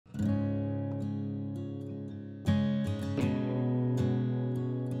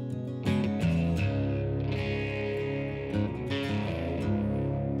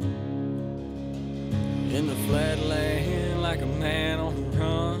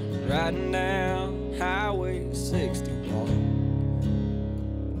riding down Highway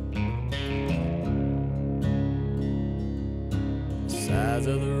 61. Sides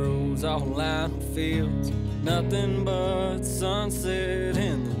of the roads all lined with fields, nothing but sunset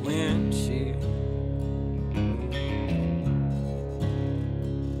in the windshield.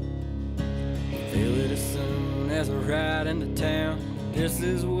 Feel it as soon as I ride into town. This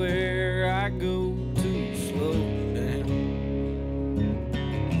is where I go to slow down.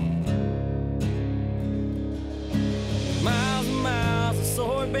 Miles and miles of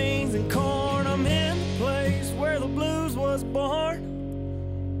soybeans and corn. I'm in the place where the blues was born.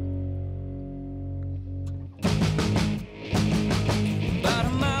 About a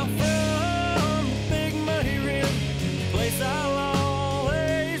mile from the big muddy river, place I'll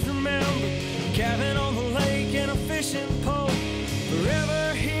always remember. Cabin on the lake and a fishing pole.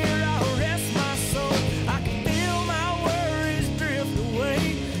 Forever here I'll rest my soul. I can feel my worries drift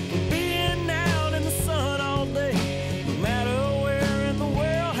away from being out in the sun all day. No matter where in the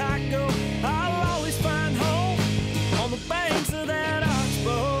world I go, I'll always find home on the banks of that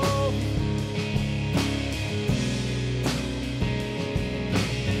oxbow.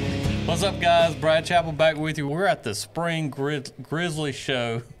 What's up, guys? Brad Chappell back with you. We're at the Spring Grizzly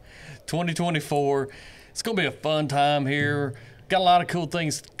Show 2024. It's going to be a fun time here. Got a lot of cool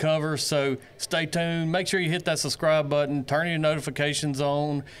things to cover, so stay tuned. Make sure you hit that subscribe button, turn your notifications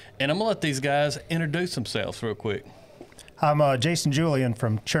on, and I'm going to let these guys introduce themselves real quick. I'm Jason Julien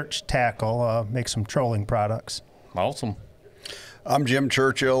from Church Tackle, make some trolling products. Awesome. I'm Jim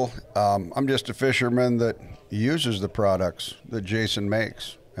Churchill. I'm just a fisherman that uses the products that Jason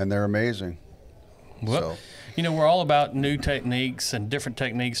makes, and they're amazing. Well, you know, we're all about new techniques and different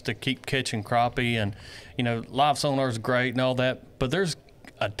techniques to keep catching crappie, and, you know, live sonar is great and all that, but there's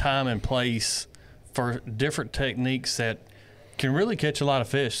a time and place for different techniques that can really catch a lot of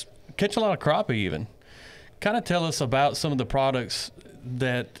fish, catch a lot of crappie even. Kind of tell us about some of the products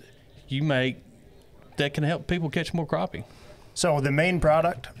that you make that can help people catch more crappie. So the main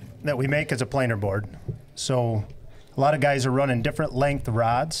product that we make is a planer board. So a lot of guys are running different length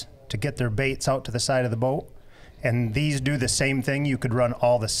rods to get their baits out to the side of the boat. And these do the same thing. You could run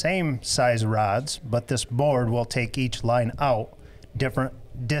all the same size rods, but this board will take each line out different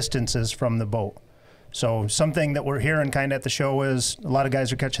distances from the boat. So something that we're hearing kind of at the show is a lot of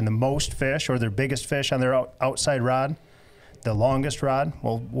guys are catching the most fish or their biggest fish on their outside rod, the longest rod.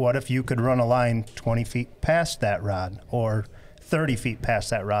 Well, what if you could run a line 20 feet past that rod or 30 feet past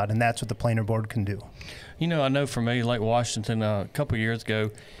that rod? And that's what the planer board can do. You know, I know for me, Lake Washington, a couple years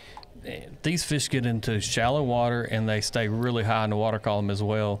ago, these fish get into shallow water and they stay really high in the water column as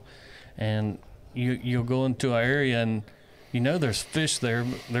well. And you'll go into an area and you know there's fish there.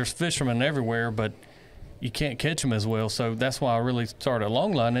 There's fishermen everywhere, but you can't catch them as well. So that's why I really started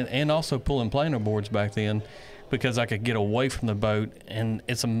long lining and also pulling planer boards back then, because I could get away from the boat. And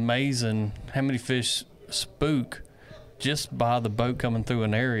it's amazing how many fish spook just by the boat coming through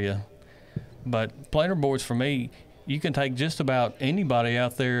an area. But planer boards for me, you can take just about anybody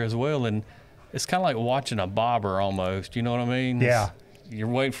out there as well, and it's kind of like watching a bobber almost, you know what I mean? Yeah. You're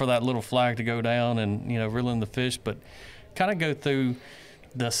waiting for that little flag to go down and, you know, reeling the fish, but kind of go through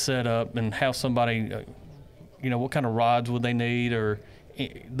the setup and how somebody, you know, what kind of rods would they need, or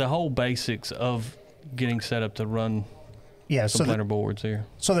the whole basics of getting set up to run some planer boards here.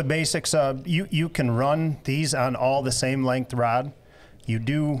 So the basics, you can run these on all the same length rod. You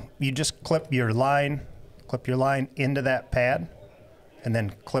just clip your line into that pad, and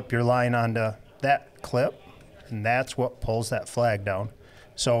then clip your line onto that clip, and that's what pulls that flag down.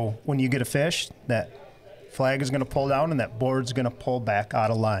 So when you get a fish, that flag is going to pull down and that board's going to pull back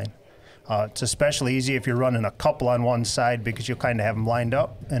out of line. It's especially easy if you're running a couple on one side, because you'll kind of have them lined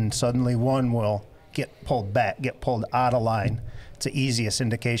up and suddenly one will get pulled back, get pulled out of line. It's the easiest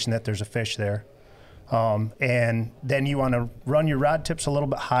indication that there's a fish there. And then you want to run your rod tips a little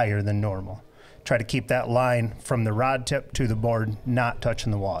bit higher than normal. Try to keep that line from the rod tip to the board not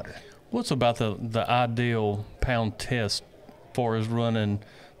touching the water. What's about the ideal pound test for us running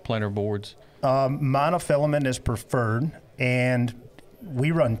planer boards? Monofilament is preferred, and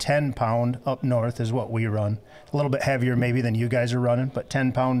we run 10 pound up north is what we run. A little bit heavier maybe than you guys are running, but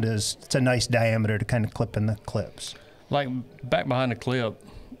 10 pound it's a nice diameter to kind of clip in the clips. Like back behind the clip,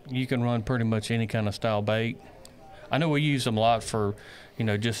 you can run pretty much any kind of style bait. I know we use them a lot for, you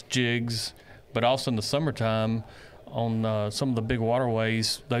know, just jigs, but also in the summertime on some of the big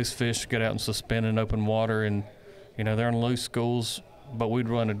waterways, those fish get out and suspend in open water, and, you know, they're in loose schools, but we'd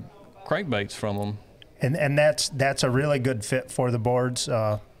run crankbaits from them. And that's a really good fit for the boards.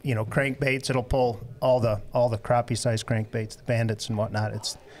 crankbaits. It'll pull all the crappie size crankbaits, the bandits and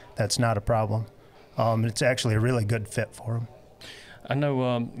whatnot. That's not a problem. It's actually a really good fit for them. I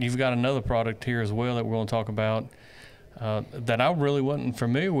know you've got another product here as well that we're going to talk about that I really wasn't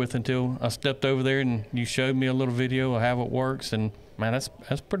familiar with until I stepped over there and you showed me a little video of how it works, and man, that's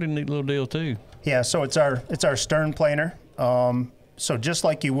a pretty neat little deal too. Yeah, so it's our stern planer. So just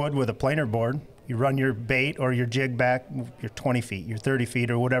like you would with a planer board, you run your bait or your jig back your 20 feet, your 30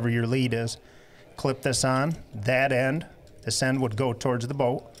 feet, or whatever your lead is. Clip this on. This end would go towards the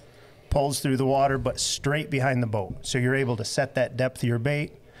boat, pulls through the water, but straight behind the boat. So you're able to set that depth of your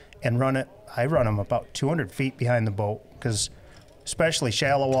bait and run it. I run them about 200 feet behind the boat because especially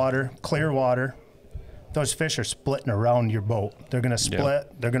shallow water, clear water, those fish are splitting around your boat. They're going to split.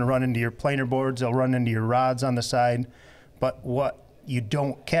 Yeah. They're going to run into your planer boards. They'll run into your rods on the side. But what you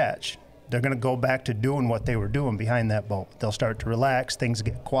don't catch, they're going to go back to doing what they were doing behind that boat. They'll start to relax. Things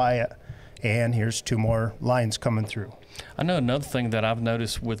get quiet. And here's 2 more lines coming through. I know another thing that I've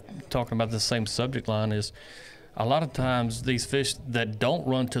noticed with talking about the same subject line is a lot of times these fish that don't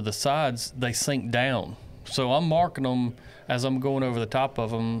run to the sides, they sink down. So I'm marking them as I'm going over the top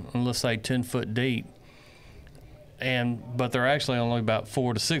of them, and let's say 10 foot deep. But they're actually only about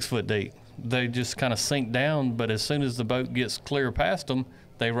 4 to 6 foot deep. They just kind of sink down, but as soon as the boat gets clear past them,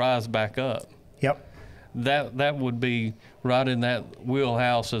 they rise back up. Yep. That would be right in that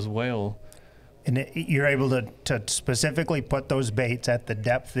wheelhouse as well. And you're able to specifically put those baits at the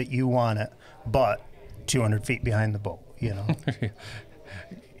depth that you want it, but 200 feet behind the boat,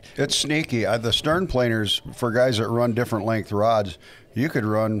 It's sneaky. The stern planers, for guys that run different length rods, you could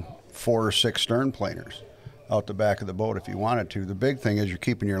run 4 or 6 stern planers out the back of the boat if you wanted to. The big thing is you're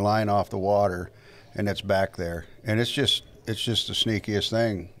keeping your line off the water, and it's back there. And it's just the sneakiest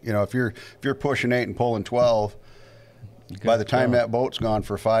thing. If you're pushing 8 and pulling 12, by the time that boat's gone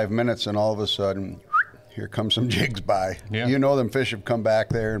for 5 minutes, and all of a sudden, here comes some jigs by. Yeah. Them fish have come back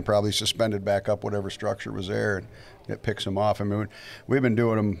there and probably suspended back up whatever structure was there, and it picks them off. I mean, we've been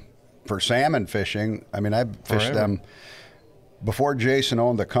doing them for salmon fishing. I mean, I fished them before Jason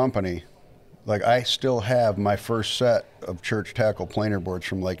owned the company. Like, I still have my first set of church tackle planer boards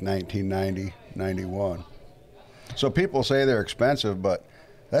from like 1990, 91. So people say they're expensive, but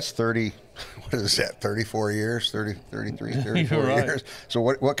that's 34 years, 33, 34 right. years. So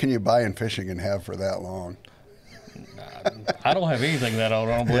what can you buy in fishing and have for that long? I don't have anything that old.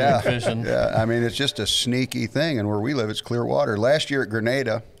 I don't believe in fishing. Yeah, I mean, it's just a sneaky thing, and where we live, it's clear water. Last year at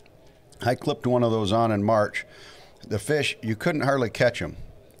Grenada, I clipped one of those on in March. The fish, you couldn't hardly catch them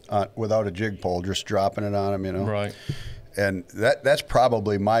without a jig pole, just dropping it on them, Right. And that's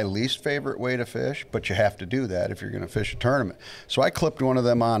probably my least favorite way to fish, but you have to do that if you're going to fish a tournament. So I clipped one of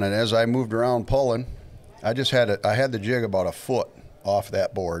them on, and as I moved around pulling, I had the jig about a foot off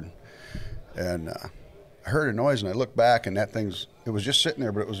that board, and I heard a noise, and I looked back, and it was just sitting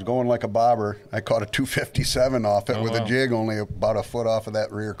there, but it was going like a bobber. I caught a 257 off it with a jig only about a foot off of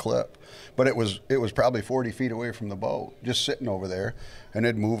that rear clip. But it was probably 40 feet away from the boat, just sitting over there, and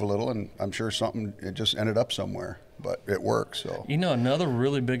it'd move a little, and I'm sure it just ended up somewhere. But it works. So another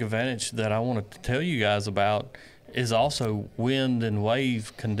really big advantage that I want to tell you guys about is also wind and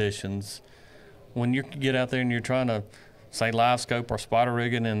wave conditions. When you get out there and you're trying to, say, live scope or spotter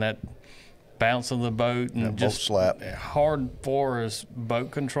rigging, and that bounce of the boat and just boat slap, hard for us boat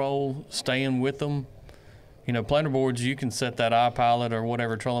control, staying with them. Planer boards, you can set that iPilot or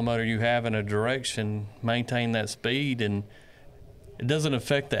whatever trolling motor you have in a direction, maintain that speed, and it doesn't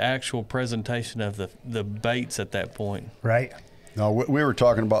affect the actual presentation of the baits at that point. Right. No, we were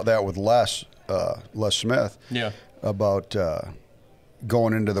talking about that with Les Smith. Yeah. About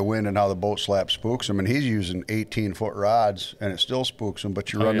going into the wind and how the boat slap spooks him. And he's using 18-foot rods, and it still spooks him.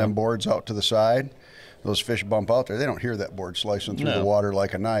 But you run them boards out to the side, those fish bump out there. They don't hear that board slicing through the water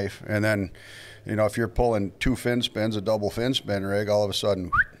like a knife. And then, if you're pulling 2 fin spins, a double fin spin rig, all of a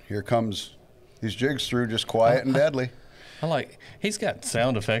sudden, here comes these jigs through, just quiet and deadly. He's got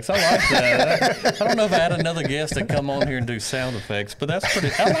sound effects. I like that. I don't know if I had another guest that come on here and do sound effects, but that's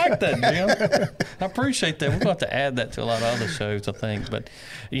pretty, I like that, Jim. I appreciate that. We're going to have to add that to a lot of other shows, I think. But,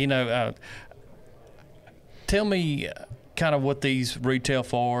 tell me kind of what these retail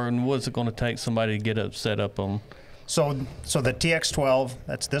for, and what's it going to take somebody to get it set up on? So the TX12,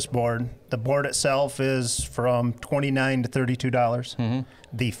 that's this board. The board itself is from $29 to $32. Mm-hmm.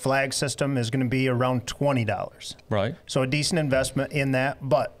 The flag system is going to be around $20. Right. So a decent investment in that,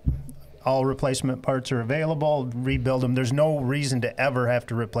 but all replacement parts are available. Rebuild them. There's no reason to ever have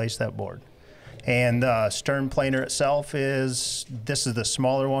to replace that board. And the stern planer itself this is the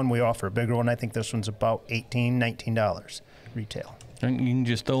smaller one. We offer a bigger one. I think this one's about $18, $19 retail. And you can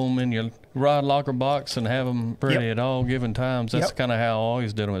just throw them in your rod locker box and have them ready Yep. at all given times. That's Yep. kind of how I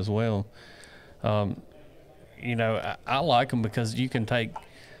always did them as well. You know, I like them because you can take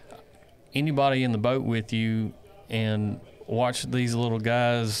anybody in the boat with you and watch these little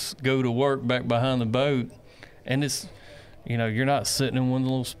guys go to work back behind the boat. And it's, you know, you're not sitting in one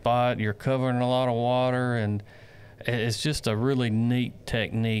little spot. You're covering a lot of water, and it's just a really neat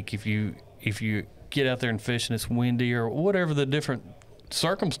technique. If you get out there and fish and it's windy or whatever the different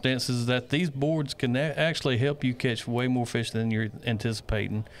circumstances, that these boards can actually help you catch way more fish than you're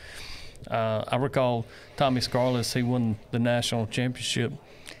anticipating. I recall Tommy Scarlett, he won the national championship.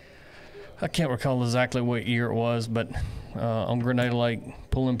 I can't recall exactly what year it was, but on Grenada Lake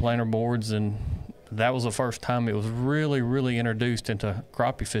pulling planer boards, and that was the first time it was really introduced into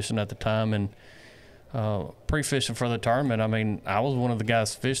crappie fishing at the time. And pre-fishing for the tournament, I mean, I was one of the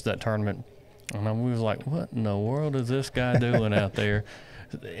guys who fished that tournament. And we was like, what in the world is this guy doing out there?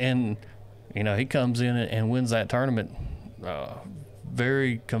 And, you know, he comes in and wins that tournament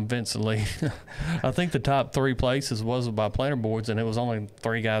very convincingly. I think the top 3 places was by planer boards, and it was only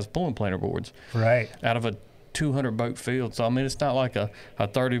 3 guys pulling planer boards. Right. Out of a 200 boat field. So, I mean, it's not like a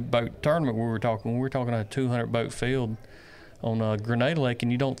 30 boat tournament we were talking a 200 boat field on Grenada Lake,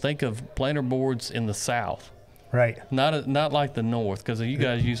 and you don't think of planer boards in the south. Right. Not like the north, because you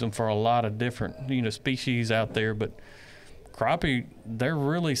guys use them for a lot of different, you know, species out there. But crappie, they're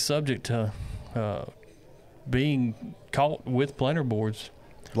really subject to being caught with planer boards.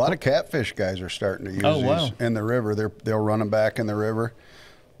 A lot of catfish guys are starting to use wow. these in the river. They'll run them back in the river,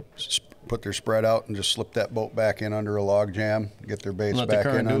 put their spread out, and just slip that boat back in under a log jam, get their baits back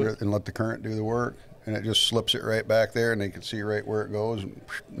in under it, and let the current do the work. And it just slips it right back there, and they can see right where it goes, and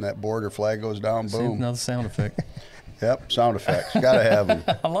that board or flag goes down, See, boom. another sound effect. Yep, sound effects. Got to have them.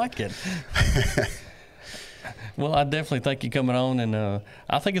 I like it. Well, I definitely thank you coming on, and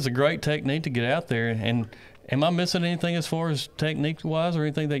I think it's a great technique to get out there. And am I missing anything as far as technique-wise or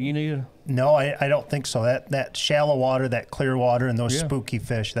anything that you need? No, I don't think so. That shallow water, that clear water, and those Yeah. spooky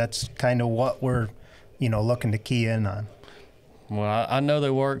fish, that's kind of what we're, you know, looking to key in on. Well, I know they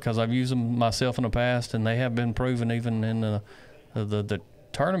work because I've used them myself in the past, and they have been proven even in the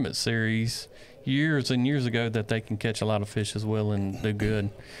tournament series years and years ago that they can catch a lot of fish as well and do good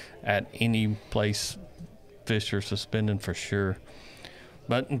at any place fish are suspending for sure.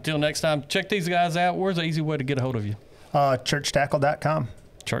 But until next time, check these guys out. Where's the easy way to get a hold of you? Churchtackle.com.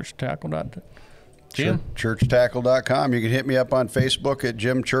 Churchtackle.com. Jim? Churchtackle.com. You can hit me up on Facebook at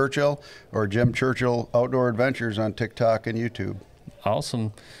Jim Churchill or Jim Churchill Outdoor Adventures on TikTok and YouTube.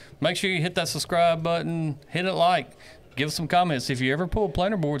 Awesome. Make sure you hit that subscribe button, hit it like, give us some comments. If you ever pulled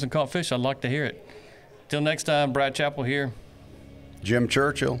planer boards and caught fish, I'd like to hear it. Till next time, Brad Chappell here. Jim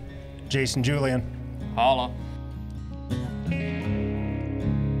Churchill. Jason Julien. Holla.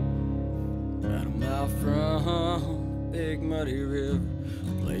 About a mile from Big Muddy River,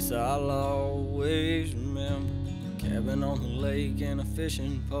 a place I'll always remember. Cabin on the lake and a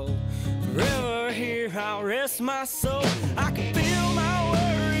fishing pole. Forever here I'll rest my soul. I can feel my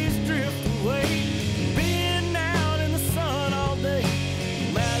worries drift away.